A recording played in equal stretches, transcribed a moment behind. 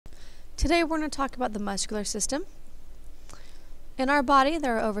Today we're going to talk about the muscular system. In our body,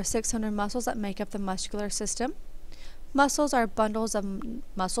 there are over 600 muscles that make up the muscular system. Muscles are bundles of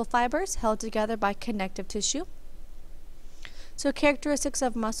muscle fibers held together by connective tissue. So characteristics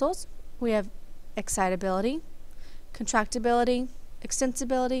of muscles, we have excitability, contractibility,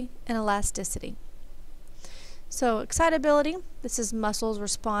 extensibility, and elasticity. So excitability, this is muscles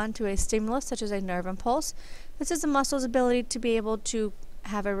respond to a stimulus such as a nerve impulse. This is the muscle's ability to be able to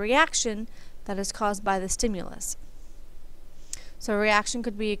have a reaction that is caused by the stimulus. So a reaction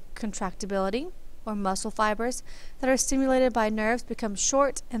could be contractibility, or muscle fibers that are stimulated by nerves become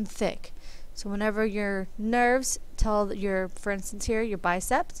short and thick. So whenever your nerves tell your, for instance here, your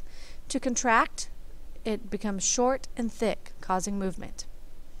biceps to contract, it becomes short and thick, causing movement.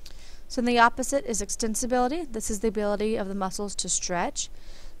 So the opposite is extensibility. This is the ability of the muscles to stretch.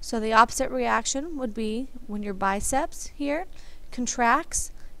 So the opposite reaction would be when your biceps here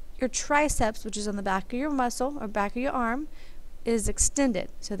contracts, your triceps, which is on the back of your muscle or back of your arm, is extended.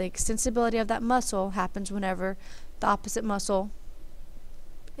 So the extensibility of that muscle happens whenever the opposite muscle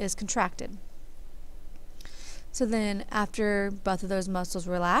is contracted. So then after both of those muscles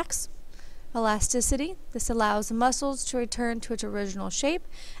relax, elasticity, this allows the muscles to return to its original shape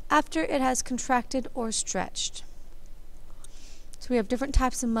after it has contracted or stretched. So we have different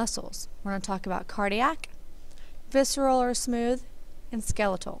types of muscles. We're going to talk about cardiac, visceral or smooth, and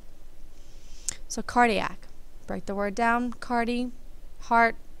skeletal. So cardiac, break the word down, cardi,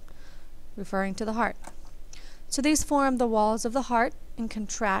 heart, referring to the heart. So these form the walls of the heart and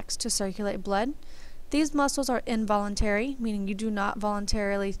contracts to circulate blood. These muscles are involuntary, meaning you do not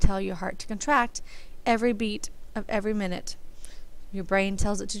voluntarily tell your heart to contract every beat of every minute. Your brain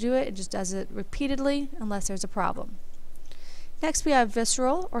tells it to do it, it just does it repeatedly unless there's a problem. Next we have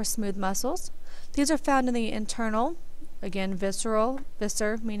visceral or smooth muscles. These are found in the internal, again visceral,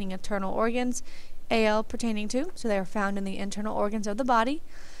 viscer meaning internal organs, AL pertaining to, so they are found in the internal organs of the body.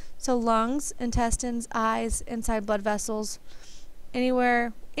 So lungs, intestines, eyes, inside blood vessels,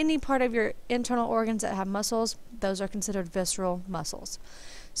 anywhere, any part of your internal organs that have muscles, those are considered visceral muscles.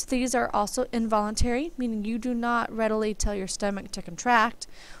 So these are also involuntary, meaning you do not readily tell your stomach to contract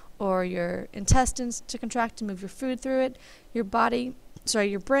or your intestines to contract and move your food through it. Your brain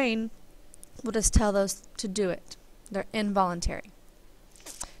will just tell those to do it. They're involuntary.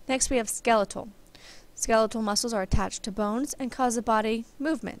 Next we have skeletal. Skeletal muscles are attached to bones and cause the body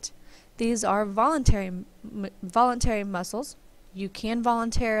movement. These are voluntary muscles. You can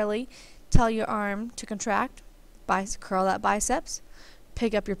voluntarily tell your arm to contract, curl that biceps,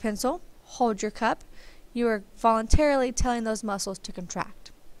 pick up your pencil, hold your cup. You are voluntarily telling those muscles to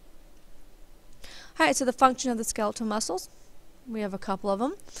contract. Alright, so the function of the skeletal muscles, we have a couple of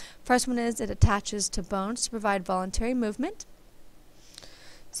them. First one is it attaches to bones to provide voluntary movement.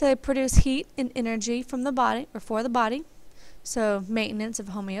 So they produce heat and energy from the body, or for the body. So maintenance of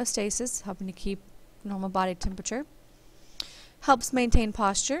homeostasis, helping to keep normal body temperature. Helps maintain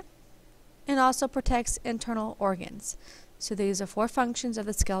posture, and also protects internal organs. So these are 4 functions of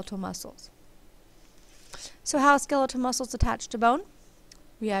the skeletal muscles. So how are skeletal muscles attached to bone?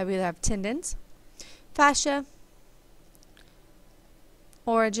 We either have tendons, fascia,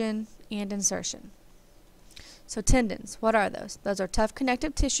 origin, and insertion. So tendons, what are those? Those are tough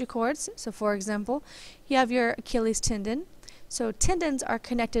connective tissue cords. So for example, you have your Achilles tendon. So tendons are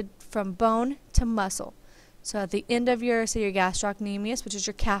connected from bone to muscle. So at the end of your, say your gastrocnemius, which is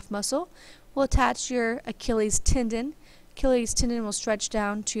your calf muscle, will attach your Achilles tendon. Achilles tendon will stretch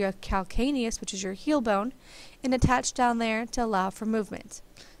down to your calcaneus, which is your heel bone, and attach down there to allow for movement.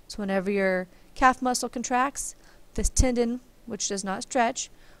 So whenever your calf muscle contracts, this tendon, which does not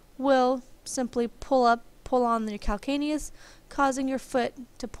stretch, will simply pull on your calcaneus, causing your foot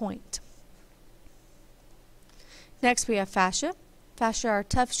to point. Next we have fascia. Fascia are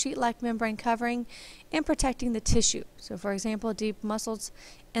tough sheet-like membrane covering and protecting the tissue. So for example, deep muscles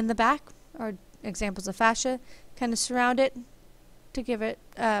in the back are examples of fascia, kind of surround it to give it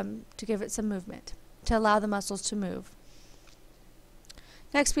some movement, to allow the muscles to move.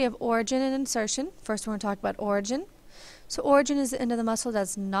 Next we have origin and insertion. First we're going to talk about origin. So origin is the end of the muscle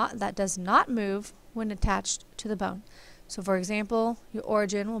that does not move when attached to the bone. So for example, your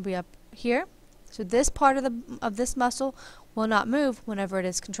origin will be up here. So this part of this muscle will not move whenever it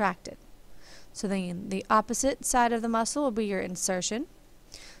is contracted. So then the opposite side of the muscle will be your insertion.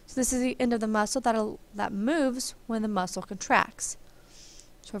 So this is the end of the muscle that moves when the muscle contracts.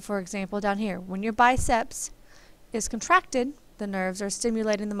 So for example, down here, when your biceps is contracted, the nerves are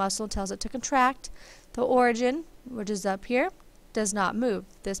stimulating the muscle, tells it to contract. The origin, which is up here, does not move.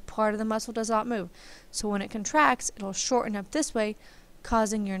 This part of the muscle does not move. So when it contracts, it'll shorten up this way,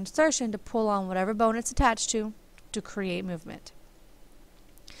 causing your insertion to pull on whatever bone it's attached to create movement.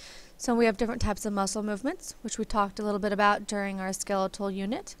 So we have different types of muscle movements, which we talked a little bit about during our skeletal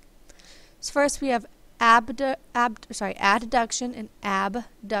unit. So first we have adduction and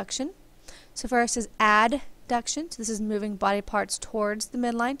abduction. So first is adduction. So this is moving body parts towards the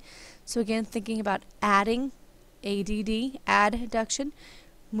midline. So again, thinking about adding, ADD, adduction,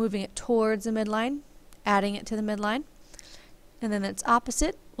 moving it towards the midline, adding it to the midline. And then its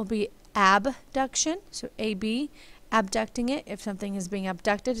opposite will be abduction, so AB, abducting it. If something is being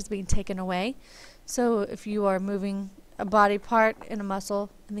abducted, it's being taken away. So if you are moving a body part in a muscle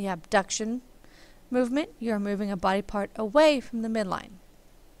in the abduction movement, you are moving a body part away from the midline.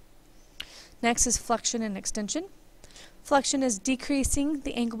 Next is flexion and extension. Flexion is decreasing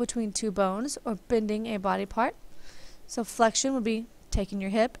the angle between two bones or bending a body part. So flexion would be taking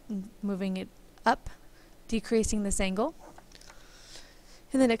your hip and moving it up, decreasing this angle.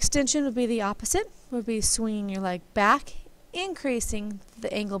 And then extension would be the opposite, would be swinging your leg back, increasing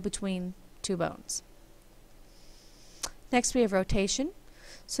the angle between two bones. Next we have rotation,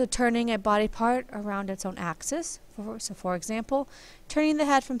 so turning a body part around its own axis. So for example, turning the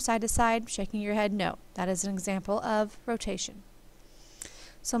head from side to side, shaking your head no. That is an example of rotation.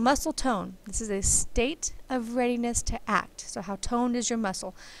 So muscle tone, this is a state of readiness to act. So how toned is your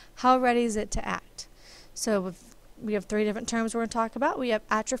muscle? How ready is it to act? So we have three different terms we're going to talk about. We have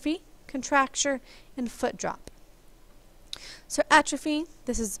atrophy, contracture, and foot drop. So atrophy,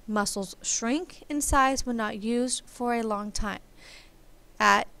 this is muscles shrink in size when not used for a long time.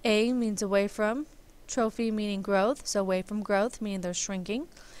 At A means away from, trophy meaning growth, so away from growth meaning they're shrinking.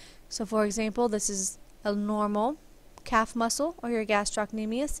 So for example, this is a normal calf muscle or your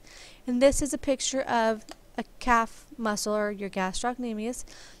gastrocnemius, and this is a picture of a calf muscle or your gastrocnemius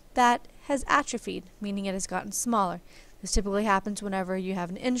that has atrophied, meaning it has gotten smaller. This typically happens whenever you have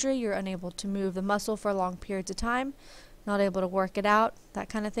an injury, you're unable to move the muscle for long periods of time, not able to work it out, that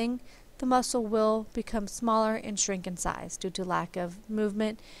kind of thing. The muscle will become smaller and shrink in size due to lack of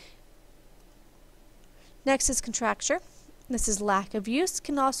movement. Next is contracture. This is lack of use,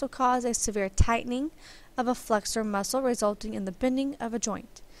 can also cause a severe tightening of a flexor muscle, resulting in the bending of a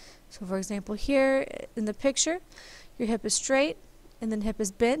joint. So for example, here in the picture, your hip is straight, and then hip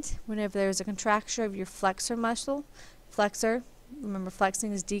is bent whenever there is a contracture of your flexor muscle. Flexor, remember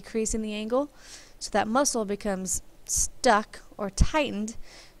flexing is decreasing the angle, so that muscle becomes stuck or tightened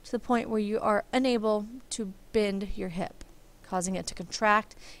to the point where you are unable to bend your hip, causing it to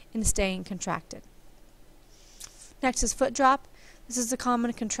contract and staying contracted. Next is foot drop. This is a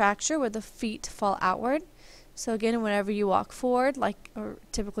common contracture where the feet fall outward. So again, whenever you walk forward, or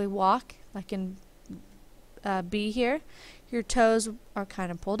typically walk, like in B here, your toes are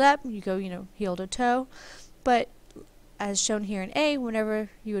kind of pulled up. You go, heel to toe. But as shown here in A, whenever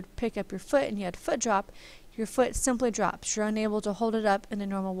you would pick up your foot and you had foot drop, your foot simply drops. You're unable to hold it up in a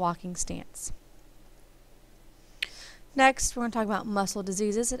normal walking stance. Next, we're going to talk about muscle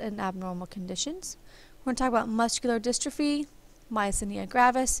diseases and abnormal conditions. We're going to talk about muscular dystrophy, myasthenia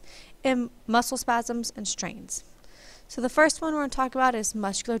gravis, and muscle spasms and strains. So the first one we're going to talk about is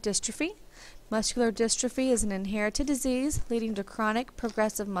muscular dystrophy. Muscular dystrophy is an inherited disease leading to chronic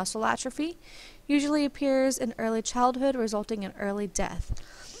progressive muscle atrophy. Usually appears in early childhood, resulting in early death.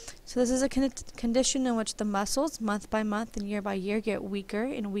 So this is a condition in which the muscles, month by month and year by year, get weaker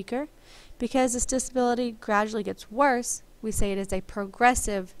and weaker. Because this disability gradually gets worse, we say it is a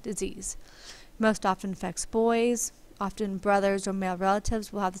progressive disease. Most often affects boys. Often brothers or male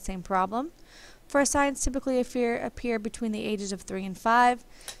relatives will have the same problem. First signs typically appear between the ages of 3 and 5.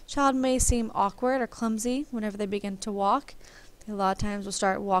 Child may seem awkward or clumsy whenever they begin to walk. They a lot of times will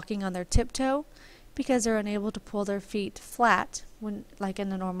start walking on their tiptoe because they're unable to pull their feet flat like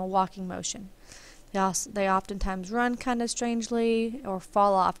in a normal walking motion. They oftentimes run kind of strangely or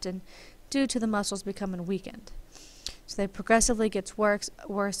fall often due to the muscles becoming weakened. So they progressively gets worse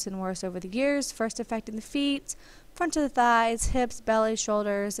and worse over the years, first affecting the feet, front of the thighs, hips, belly,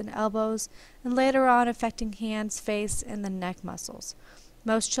 shoulders, and elbows, and later on affecting hands, face, and the neck muscles.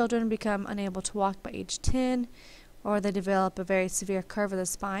 Most children become unable to walk by age 10, or they develop a very severe curve of the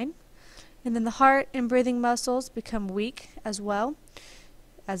spine. And then the heart and breathing muscles become weak as well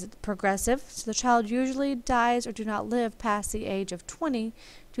as it's progressive. So the child usually dies or do not live past the age of 20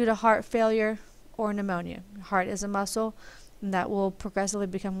 due to heart failure or pneumonia. The heart is a muscle, and that will progressively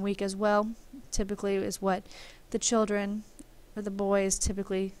become weak as well. Typically is what the children or the boys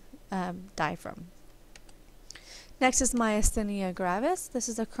typically die from. Next is myasthenia gravis. This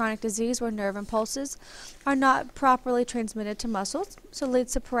is a chronic disease where nerve impulses are not properly transmitted to muscles, so it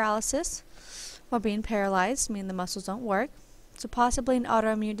leads to paralysis or being paralyzed, meaning the muscles don't work. So possibly an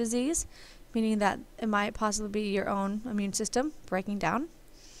autoimmune disease, meaning that it might possibly be your own immune system breaking down.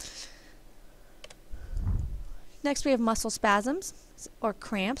 Next we have muscle spasms or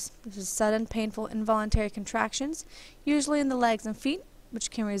cramps. This is sudden, painful, involuntary contractions, usually in the legs and feet,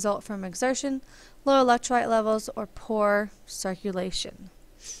 which can result from exertion, low electrolyte levels, or poor circulation.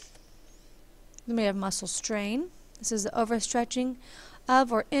 Then we have muscle strain. This is the overstretching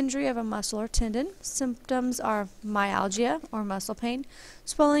of or injury of a muscle or tendon. Symptoms are myalgia or muscle pain,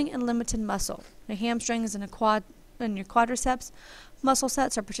 swelling, and limited muscle. The hamstrings and your quadriceps muscle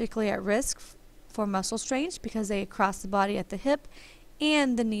sets are particularly at risk for muscle strains because they cross the body at the hip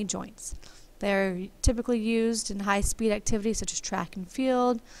and the knee joints. They're typically used in high-speed activities such as track and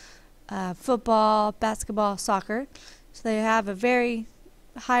field, football, basketball, soccer. So they have a very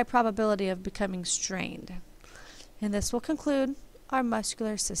high probability of becoming strained. And this will conclude our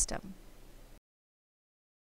muscular system.